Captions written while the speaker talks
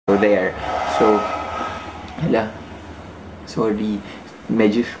there. So, hala, sorry,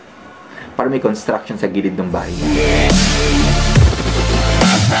 medyo parang may construction sa gilid ng bahay.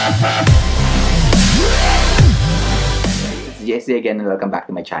 Jesse again and welcome back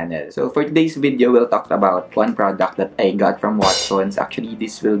to my channel. So for today's video, we'll talk about one product that I got from Watsons. Actually,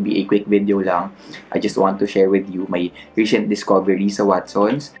 this will be a quick video lang. I just want to share with you my recent discovery sa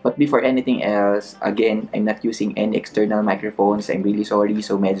Watsons. But before anything else, again, I'm not using any external microphones. I'm really sorry.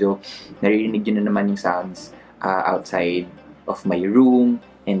 So medyo naririnig nyo na naman yung sounds outside of my room.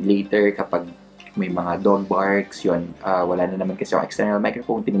 And later, kapag may mga dog barks, yun, wala na naman kasi yung external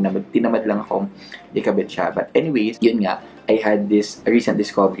microphone, tinamad lang akong ikabit siya. But anyways, yun nga, I had this recent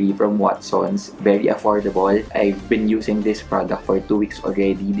discovery from Watsons, very affordable. I've been using this product for 2 weeks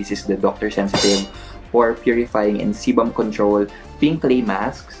already. This is the Doctor Sensitive Pore Purifying and Sebum Control Pink Clay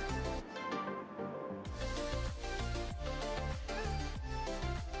Masks.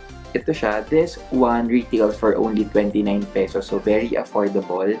 Ito siya, this one retails for only 29 pesos, so very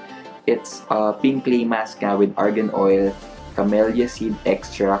affordable. It's a pink clay mask with argan oil, camellia seed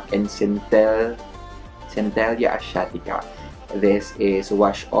extract, and Centellia asiatica. This is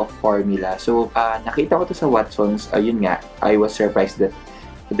wash-off formula. So, nakita ko to sa Watsons. Ayun nga, I was surprised that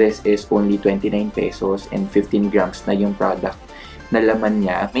this is only 29 pesos and 15 grams na yung product na laman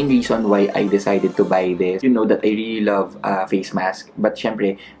niya. Main reason why I decided to buy this, you know that I really love face mask. But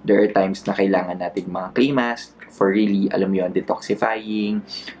syempre, there are times na kailangan natin mga clay mask for really, alam mo yun, detoxifying,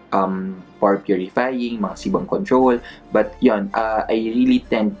 pore purifying, mga sebum control. But yun, I really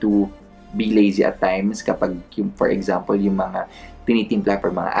tend to be lazy at times kapag, for example, yung mga tinitimpla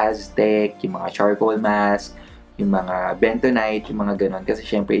for mga Aztec, yung mga charcoal mask, yung mga bentonite, yung mga ganon. Kasi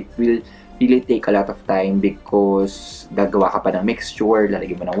syempre, it will really take a lot of time because gagawa ka pa ng mixture,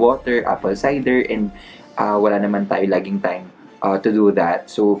 lalagyan mo ng water, apple cider, and wala naman tayo laging time to do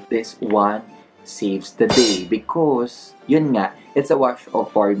that. So, this one saves the day because, yun nga, it's a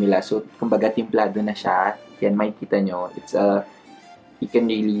wash-off formula. So, kumbaga, timplado na siya. Yan, makikita nyo. It's you can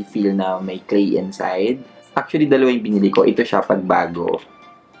really feel na may clay inside. Actually, dalawa yung binili ko. Ito siya pag bago.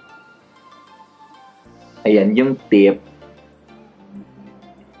 Ayan, yung tip.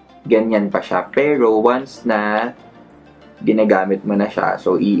 Ganyan pa siya. Pero, once na ginagamit mo na siya,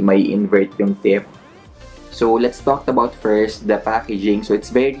 so, may invert yung tip. So, let's talk about first the packaging. So,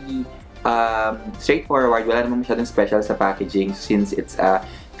 it's very straightforward. Wala naman masyadong special sa packaging since it's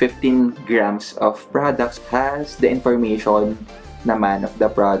 15 grams of products. Has the information naman of the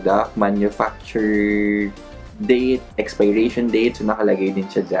product, manufacture date, expiration date. So, nakalagay din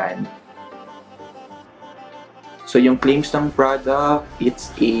siya dyan. So, yung claims ng product,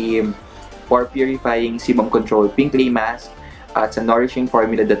 it's a pore purifying sebum control pink clay mask. It's a nourishing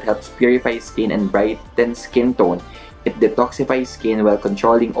formula that helps purify skin and brighten skin tone. It detoxifies skin while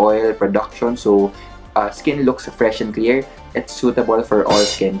controlling oil production, so skin looks fresh and clear. It's suitable for all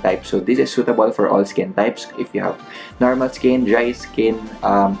skin types. So this is suitable for all skin types. If you have normal skin, dry skin,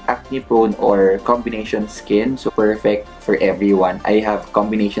 acne prone, or combination skin, so perfect for everyone. I have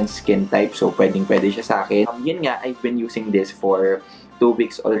combination skin type, so pwede siya sa akin. Yun nga, I've been using this for 2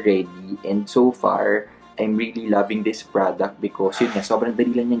 weeks already, and so far, I'm really loving this product because yun nga, sobrang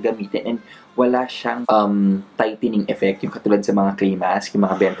dali lang niyang gamitin and wala siyang tightening effect yung katulad sa mga clay mask, yung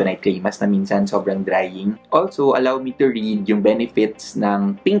mga bentonite clay mask na minsan sobrang drying. Also, allow me to read yung benefits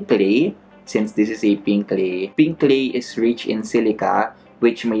ng pink clay since this is a pink clay. Pink clay is rich in silica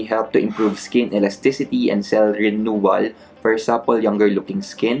which may help to improve skin elasticity and cell renewal for supple, younger-looking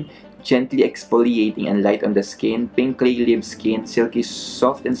skin. Gently exfoliating and light on the skin, pink clay leaves skin silky,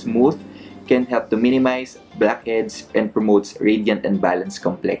 soft, and smooth. Can help to minimize blackheads and promotes radiant and balanced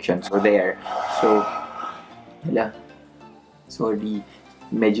complexion. So there. So, hala, sorry,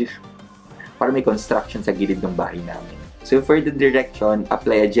 medyo parang may construction sa gilid ng bahay namin. So for the direction,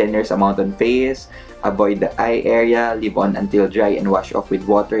 apply a generous amount on face, avoid the eye area, leave on until dry, and wash off with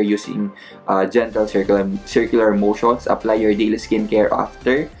water using gentle circular motions. Apply your daily skincare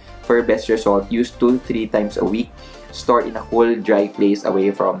after. For best result, use 2 to 3 times a week. Stored in a cool, dry place away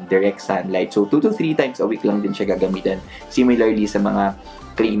from direct sunlight. So, 2 to 3 times a week lang din siya gagamitin. Similarly sa mga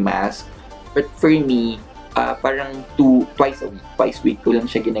clay mask. But for me, parang twice a week ko lang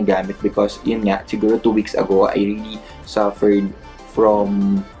siya ginagamit because, yun nga, siguro 2 weeks ago, I really suffered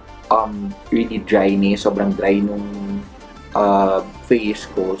from really dryness. Sobrang dry nung face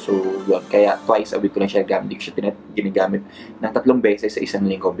ko. So, yun. Kaya twice a week ko lang siya gamit. Hindi ko siya ginagamit ng 3 beses sa isang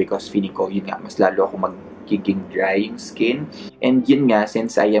linggo because feeling ko, yun nga, mas lalo ako magiging dry yung skin. And yun nga,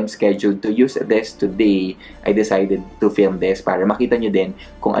 since I am scheduled to use this today, I decided to film this para makita nyo din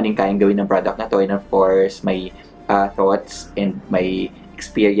kung anong kayang gawin ng product na to. And of course, my thoughts and my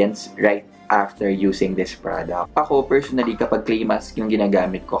experience right after using this product. Ako, personally, kapag clay mask yung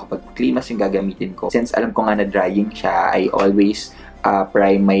ginagamit ko, kapag clay mask yung gagamitin ko, since alam ko nga na drying siya, I always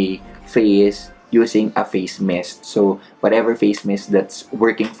prime my face using a face mist. So, whatever face mist that's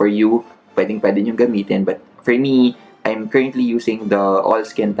working for you, pwede nyo gamitin. But for me, I'm currently using the All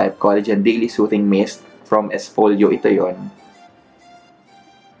Skin Type Collagen Daily Soothing Mist from Esfolio. Ito yon.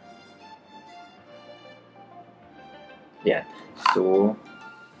 Yan. So,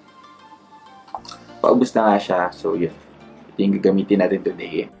 paubos na nga siya. So, yun. Ito yung gagamitin natin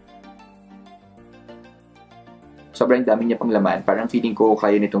today. Sobrang dami niya pang laman. Parang feeling ko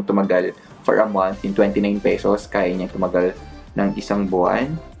kaya nitong tumagal for a month. In 29 pesos, kaya niyang tumagal ng isang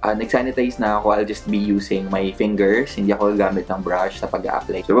buwan. Nag-sanitize na ako. I'll just be using my fingers. Hindi ako gagamit ng brush sa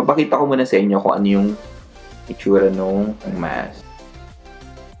pag-a-apply. So, papakita ko muna sa inyo kung ano yung itsura nung mask.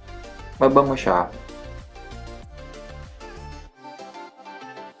 Mabango siya.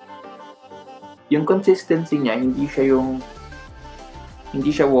 Yung consistency niya, hindi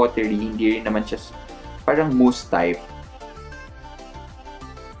siya watery, hindi rin naman siya parang mousse type.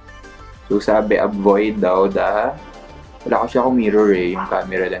 So sabi, avoid daw wala kasi ako mirror yung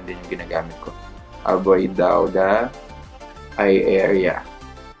camera lang din yung ginagamit ko. Avoid daw the eye area.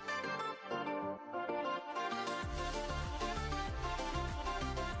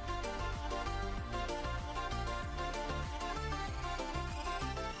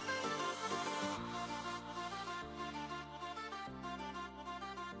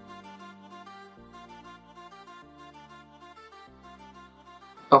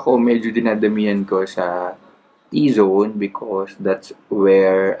 Ako, medyo dinadamihan ko sa E-zone because that's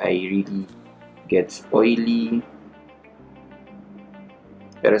where I really gets oily.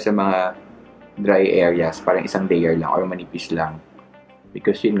 Pero sa mga dry areas, parang isang layer lang or manipis lang.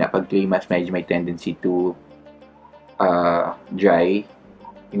 Because yun nga, pag clay mask, medyo may tendency to dry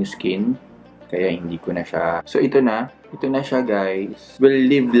yung skin. Kaya hindi ko na siya. So ito na siya, guys. We'll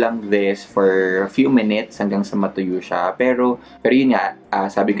leave lang this for a few minutes hanggang sa matuyo siya. Pero yun nga,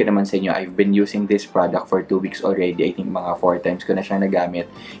 sabi ko naman sa inyo, I've been using this product for 2 weeks already. I think mga 4 times ko na siya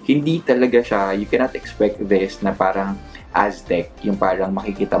nagamit. Hindi talaga siya, you cannot expect this na parang Aztec. Yung parang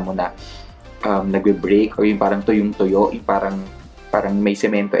makikita mo na nagbe-break or yung parang tuyong-tuyo, yung parang may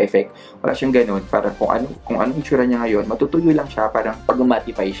semento effect. Wala siyang ganun. Parang kung ano itsura niya ngayon, matutuyo lang siya, parang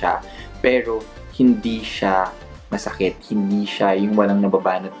pag-matify siya. Pero hindi siya masakit. Hindi siya yung walang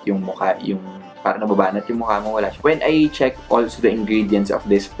nababanat yung mukha, yung parang nababanat yung mukha mo, wala siya. When I check also the ingredients of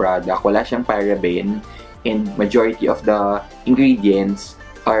this product, wala siyang paraben, and majority of the ingredients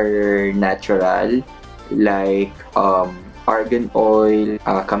are natural, like argan oil,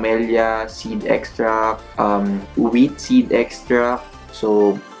 camellia seed extract, wheat seed extract.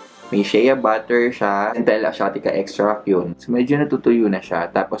 So may shea butter siya, centella asiatica extract yun. So medyo natutuyo na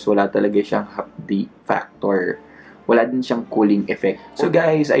siya, tapos wala talaga siyang hapdi factor. Wala din siyang cooling effect. So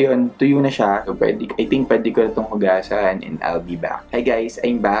guys, ayun, tuyo na siya. So I think pwede ko na itong hugasan and I'll be back. Hi guys,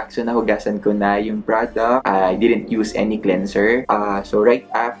 I'm back. So nahugasan ko na yung product. I didn't use any cleanser. So right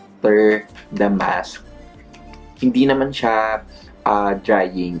after the mask, hindi naman siya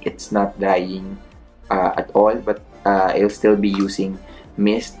drying. It's not drying at all, but I'll still be using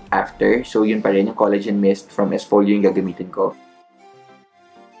mist after. So yun pa rin yung collagen mist from Esfolio yung gagamitin ko.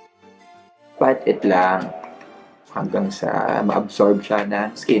 Pat it lang hanggang sa ma-absorb siya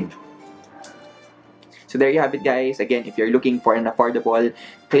na skin. So there you have it, guys. Again, if you're looking for an affordable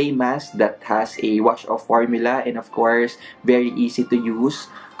clay mask that has a wash-off formula and of course very easy to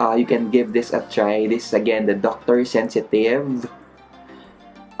use, you can give this a try. This is again the Doctor Sensitive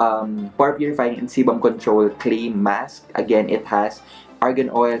pore purifying and sebum control clay mask. Again, it has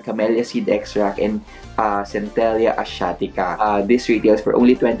argan oil, camellia seed extract, and centella asiatica. This retails for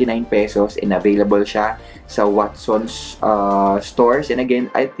only 29 pesos and available siya sa Watson's stores. And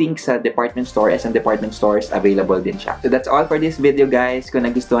again, I think sa department store, SM department stores, available din siya. So that's all for this video, guys. Kung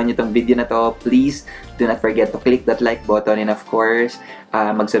nagustuhan nyo tong video na to, please do not forget to click that like button. And of course,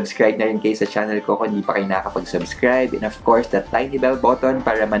 mag-subscribe na rin kayo sa channel ko kung hindi pa kayo nakakapag-subscribe. And of course, that tiny bell button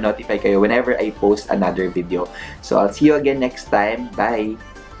para ma-notify kayo whenever I post another video. So I'll see you again next time. Bye!